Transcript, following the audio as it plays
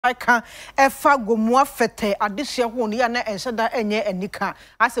Aka efa Gomoa Fetteh adehye ho ne ya na enhyeda enye anika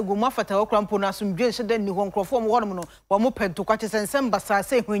ase Gomoa Fetteh okrampo na asomdwe enhyeda ni ho nkrofo mo wonom no wo mo pento kwache sensem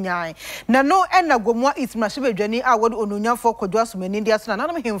basase hwanyan na no ena Gomoa itmahye bedwani a wode ononyafo kwadwo asomani ndi asena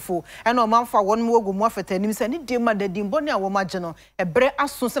na hemfo ena omanfa wonom wo Gomoa Fetteh nim se ne dima da dimbone a wo magye no ebre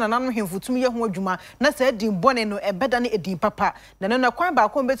aso se na hemfo tumi ye ho adwuma na se dimbone no ebeda ne edin papa na no na kwan ba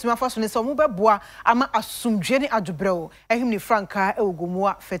ko betumi afa so ne se wo beboa ama asomdwe ne adwobrɛwo ehim ni franka e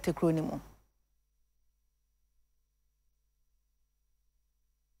Gomoa Fetteh Kronimo.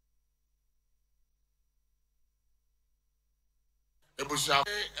 Ebusa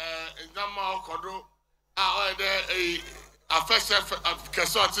ndama okodo ode afese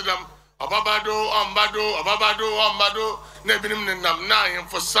kesoti dem obabado ombado na binim nnam na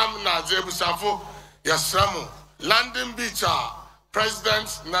yemfo sam na zebusafo yasramu landing beach president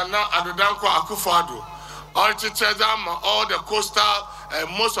Nana Adodankwa Akufo-Addo all the coastal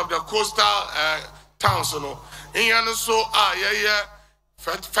most of the coastal towns no in so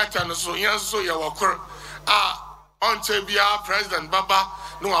Fetteh no so yan so ya wakor until President Baba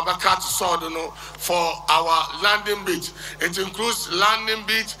no abaka to sword no for our landing beach. It includes landing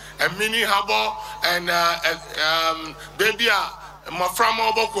beach, a mini harbor, and baby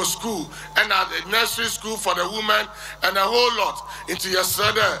Maframa Boko school and a nursery school for the women and a whole lot into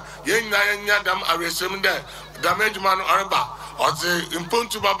yesterday. Yenya dam aresim there. Damage man arba or the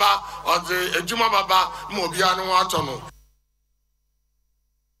impuntu baba or the ejuma baba mobiano atono.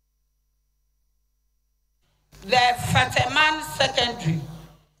 The Fetteh Secondary.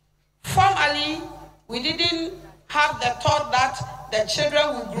 Formerly, we didn't have the thought that the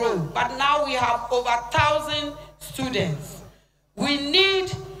children will grow, but now we have over 1,000 students. We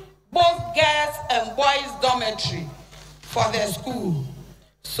need both girls and boys dormitory for the school.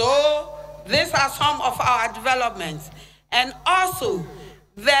 So these are some of our developments. And also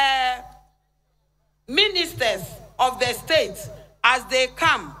the ministers of the state, as they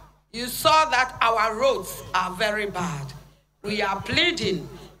come, you saw that our roads are very bad. We are pleading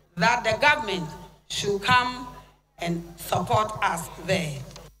that the government should come and support us there.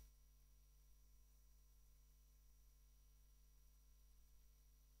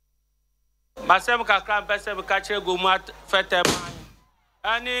 Masem kakra mpese bikache Gomoa Fetteh man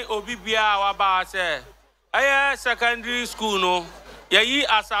ani obi bia waba se aye secondary school no yeyi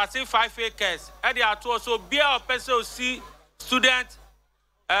asase 5 acres e dey ato so bia opese osi student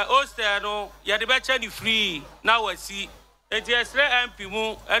hostel no ye dey be che ni free na wasi enti esre MP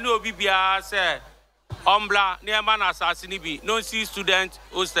mu ani obi bia se ombla ne ema na asase ni bi no see student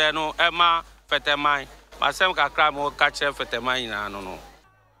hostel no ema Fetteh man masem kakra mo kache Fetteh man na no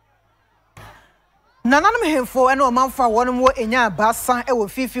Nananum hemfo ene omanfa wonom wo enya basa e wo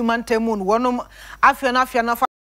fifi mantemu wonom afia na